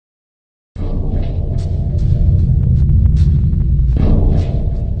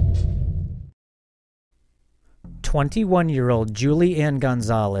21-year-old Julie Ann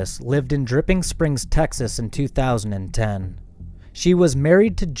Gonzalez lived in Dripping Springs, Texas in 2010. She was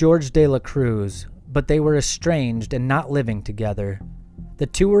married to George de la Cruz, but they were estranged and not living together. The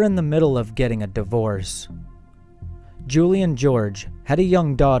two were in the middle of getting a divorce. Julie and George had a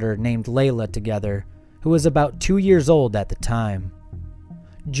young daughter named Layla together, who was about 2 years old at the time.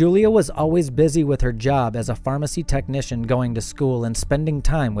 Julia was always busy with her job as a pharmacy technician, going to school and spending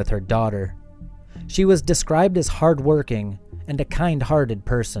time with her daughter. She was described as hardworking and a kind-hearted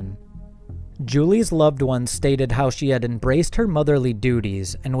person. Julie's loved ones stated how she had embraced her motherly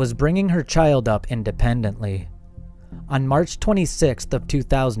duties and was bringing her child up independently. On March 26th of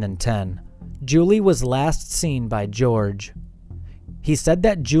 2010, Julie was last seen by George. He said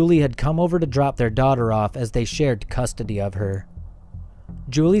that Julie had come over to drop their daughter off as they shared custody of her.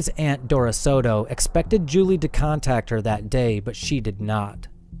 Julie's aunt, Dora Soto, expected Julie to contact her that day, but she did not.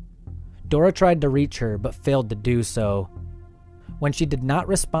 Dora tried to reach her, but failed to do so. When she did not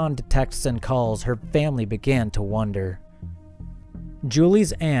respond to texts and calls, her family began to wonder.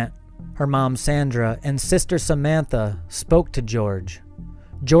 Julie's aunt, her mom Sandra, and sister Samantha spoke to George.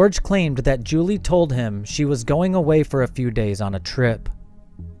 George claimed that Julie told him she was going away for a few days on a trip.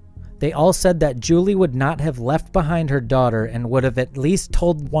 They all said that Julie would not have left behind her daughter and would have at least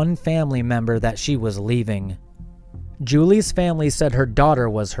told one family member that she was leaving. Julie's family said her daughter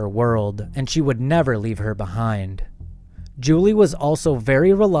was her world, and she would never leave her behind. Julie was also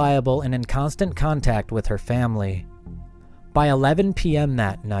very reliable and in constant contact with her family. By 11 p.m.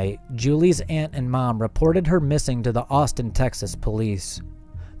 that night, Julie's aunt and mom reported her missing to the Austin, Texas police.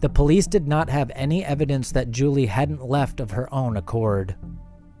 The police did not have any evidence that Julie hadn't left of her own accord.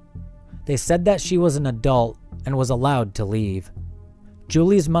 They said that she was an adult and was allowed to leave.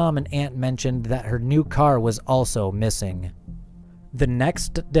 Julie's mom and aunt mentioned that her new car was also missing. The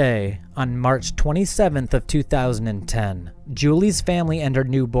next day, on March 27th of 2010, Julie's family and her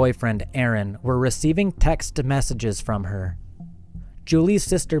new boyfriend, Aaron, were receiving text messages from her. Julie's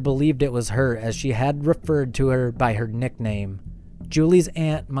sister believed it was her, as she had referred to her by her nickname. Julie's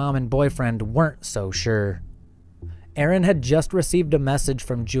aunt, mom, and boyfriend weren't so sure. Aaron had just received a message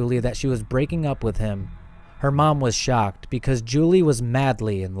from Julie that she was breaking up with him. Her mom was shocked because Julie was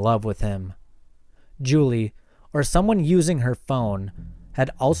madly in love with him. Julie, or someone using her phone,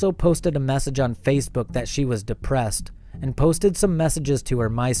 had also posted a message on Facebook that she was depressed and posted some messages to her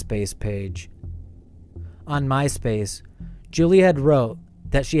MySpace page. On MySpace, Julie had wrote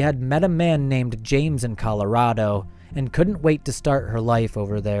that she had met a man named James in Colorado and couldn't wait to start her life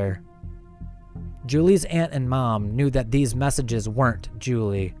over there. Julie's aunt and mom knew that these messages weren't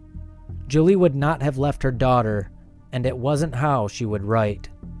Julie. Julie would not have left her daughter, and it wasn't how she would write.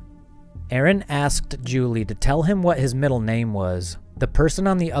 Aaron asked Julie to tell him what his middle name was. The person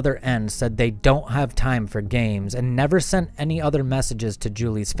on the other end said they don't have time for games and never sent any other messages to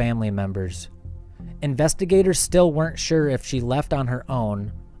Julie's family members. Investigators still weren't sure if she left on her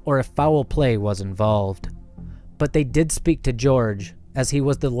own or if foul play was involved. But they did speak to George, as he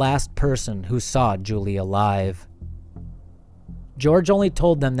was the last person who saw Julie alive. George only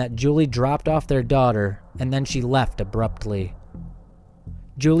told them that Julie dropped off their daughter and then she left abruptly.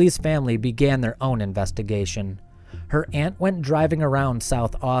 Julie's family began their own investigation. Her aunt went driving around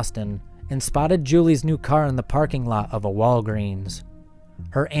South Austin and spotted Julie's new car in the parking lot of a Walgreens.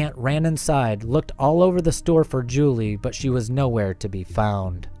 Her aunt ran inside, looked all over the store for Julie, but she was nowhere to be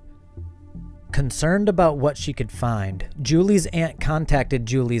found. Concerned about what she could find, Julie's aunt contacted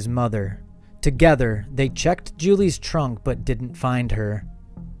Julie's mother. Together, they checked Julie's trunk but didn't find her.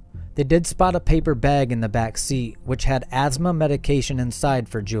 They did spot a paper bag in the back seat, which had asthma medication inside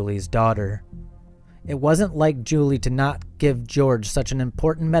for Julie's daughter. It wasn't like Julie to not give George such an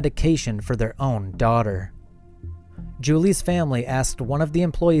important medication for their own daughter. Julie's family asked one of the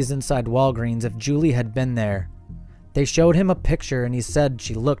employees inside Walgreens if Julie had been there. They showed him a picture and he said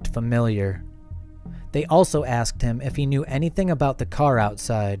she looked familiar. They also asked him if he knew anything about the car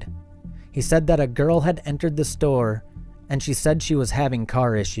outside. He said that a girl had entered the store and she said she was having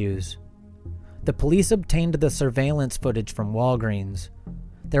car issues. The police obtained the surveillance footage from Walgreens.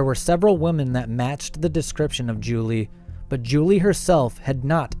 There were several women that matched the description of Julie, but Julie herself had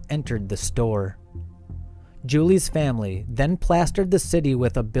not entered the store. Julie's family then plastered the city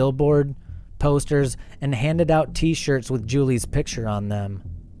with a billboard, posters, and handed out t-shirts with Julie's picture on them.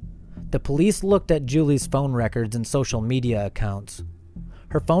 The police looked at Julie's phone records and social media accounts.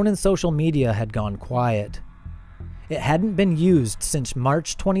 Her phone and social media had gone quiet. It hadn't been used since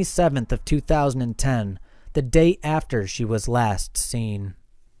March 27th of 2010, the day after she was last seen.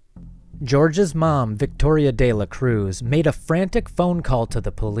 George's mom, Victoria de la Cruz, made a frantic phone call to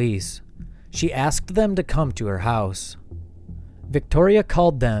the police. She asked them to come to her house. Victoria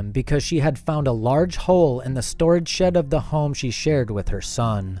called them because she had found a large hole in the storage shed of the home she shared with her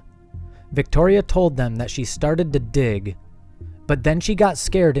son. Victoria told them that she started to dig, but then she got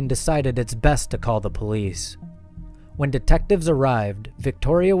scared and decided it's best to call the police. When detectives arrived,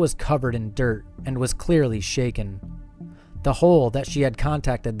 Victoria was covered in dirt and was clearly shaken. The hole that she had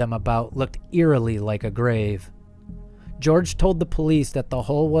contacted them about looked eerily like a grave. George told the police that the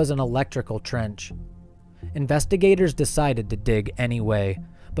hole was an electrical trench. Investigators decided to dig anyway,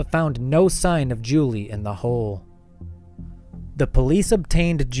 but found no sign of Julie in the hole. The police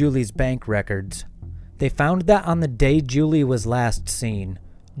obtained Julie's bank records. They found that on the day Julie was last seen,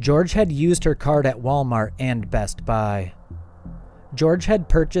 George had used her card at Walmart and Best Buy. George had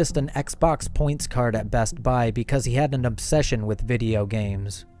purchased an Xbox Points card at Best Buy because he had an obsession with video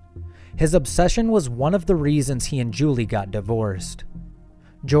games. His obsession was one of the reasons he and Julie got divorced.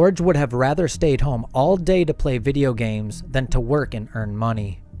 George would have rather stayed home all day to play video games than to work and earn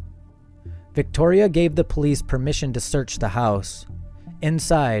money. Victoria gave the police permission to search the house.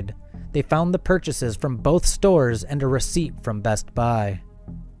 Inside, they found the purchases from both stores and a receipt from Best Buy.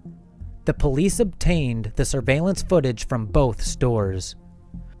 The police obtained the surveillance footage from both stores.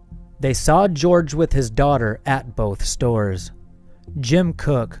 They saw George with his daughter at both stores. Jim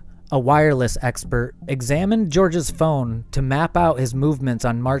Cook, a wireless expert, examined George's phone to map out his movements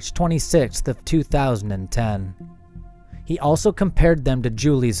on March 26th of 2010. He also compared them to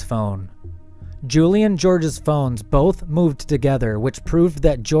Julie's phone. Julie and George's phones both moved together, which proved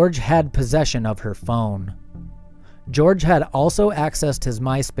that George had possession of her phone. George had also accessed his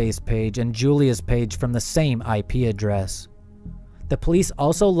MySpace page and Julia's page from the same IP address. The police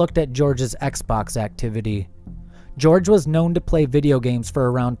also looked at George's Xbox activity. George was known to play video games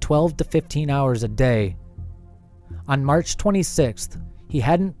for around 12 to 15 hours a day. On March 26th, he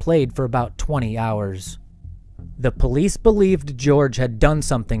hadn't played for about 20 hours. The police believed George had done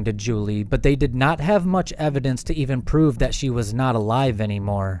something to Julie, but they did not have much evidence to even prove that she was not alive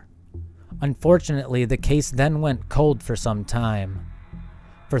anymore. Unfortunately, the case then went cold for some time.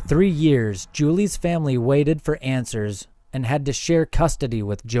 For 3 years, Julie's family waited for answers and had to share custody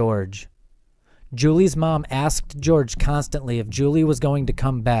with George. Julie's mom asked George constantly if Julie was going to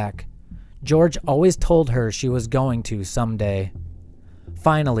come back. George always told her she was going to someday.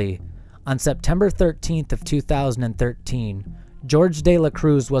 Finally, on September 13th of 2013, George De La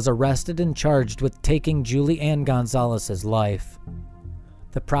Cruz was arrested and charged with taking Julie Ann Gonzalez's life.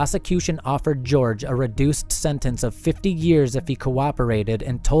 The prosecution offered George a reduced sentence of 50 years if he cooperated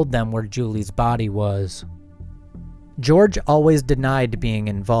and told them where Julie's body was. George always denied being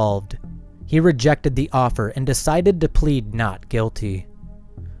involved. He rejected the offer and decided to plead not guilty.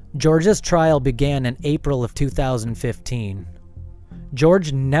 George's trial began in April of 2015.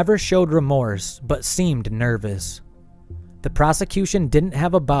 George never showed remorse, but seemed nervous. The prosecution didn't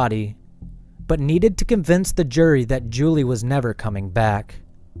have a body, but needed to convince the jury that Julie was never coming back.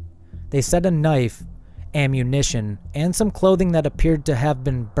 They said a knife, ammunition, and some clothing that appeared to have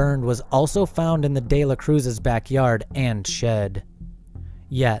been burned was also found in the De La Cruz's backyard and shed.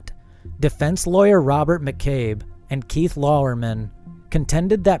 Yet, defense lawyer Robert McCabe and Keith Lauerman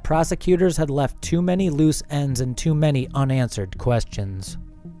contended that prosecutors had left too many loose ends and too many unanswered questions.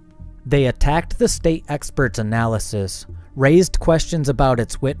 They attacked the state expert's analysis, raised questions about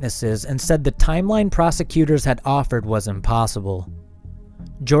its witnesses, and said the timeline prosecutors had offered was impossible.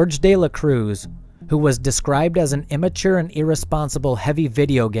 George De La Cruz, who was described as an immature and irresponsible heavy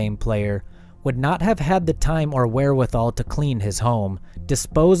video game player, would not have had the time or wherewithal to clean his home,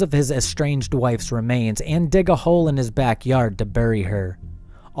 dispose of his estranged wife's remains, and dig a hole in his backyard to bury her.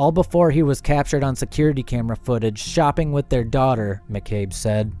 All before he was captured on security camera footage shopping with their daughter, McCabe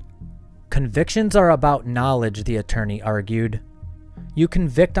said. Convictions are about knowledge, the attorney argued. You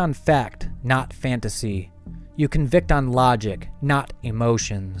convict on fact, not fantasy. You convict on logic, not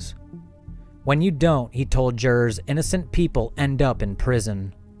emotions. When you don't, he told jurors, innocent people end up in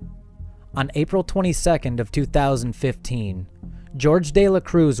prison. On April 22nd of 2015, George De La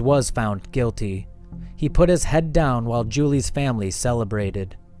Cruz was found guilty. He put his head down while Julie's family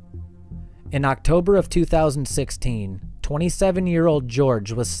celebrated. In October of 2016, 27-year-old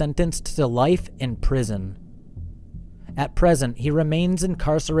George was sentenced to life in prison. At present, he remains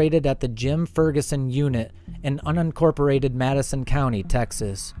incarcerated at the Jim Ferguson Unit in unincorporated Madison County,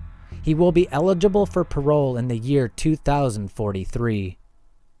 Texas. He will be eligible for parole in the year 2043.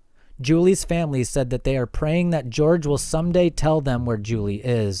 Julie's family said that they are praying that George will someday tell them where Julie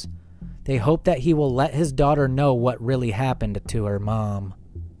is. They hope that he will let his daughter know what really happened to her mom.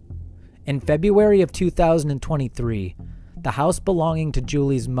 In February of 2023, The house belonging to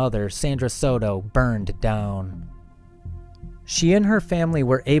Julie's mother, Sandra Soto, burned down. She and her family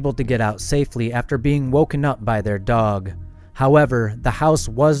were able to get out safely after being woken up by their dog. However, the house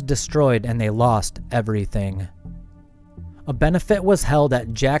was destroyed and they lost everything. A benefit was held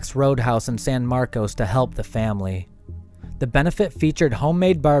at Jack's Roadhouse in San Marcos to help the family. The benefit featured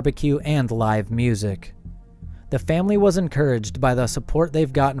homemade barbecue and live music. The family was encouraged by the support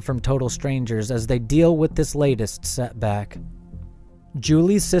they've gotten from total strangers as they deal with this latest setback.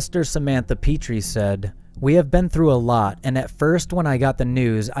 Julie's sister Samantha Petrie said, "We have been through a lot, and at first when I got the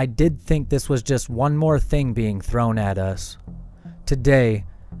news, I did think this was just one more thing being thrown at us. Today,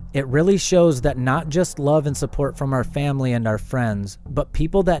 it really shows that not just love and support from our family and our friends, but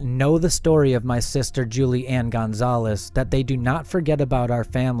people that know the story of my sister Julie Ann Gonzalez, that they do not forget about our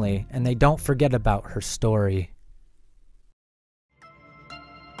family and they don't forget about her story."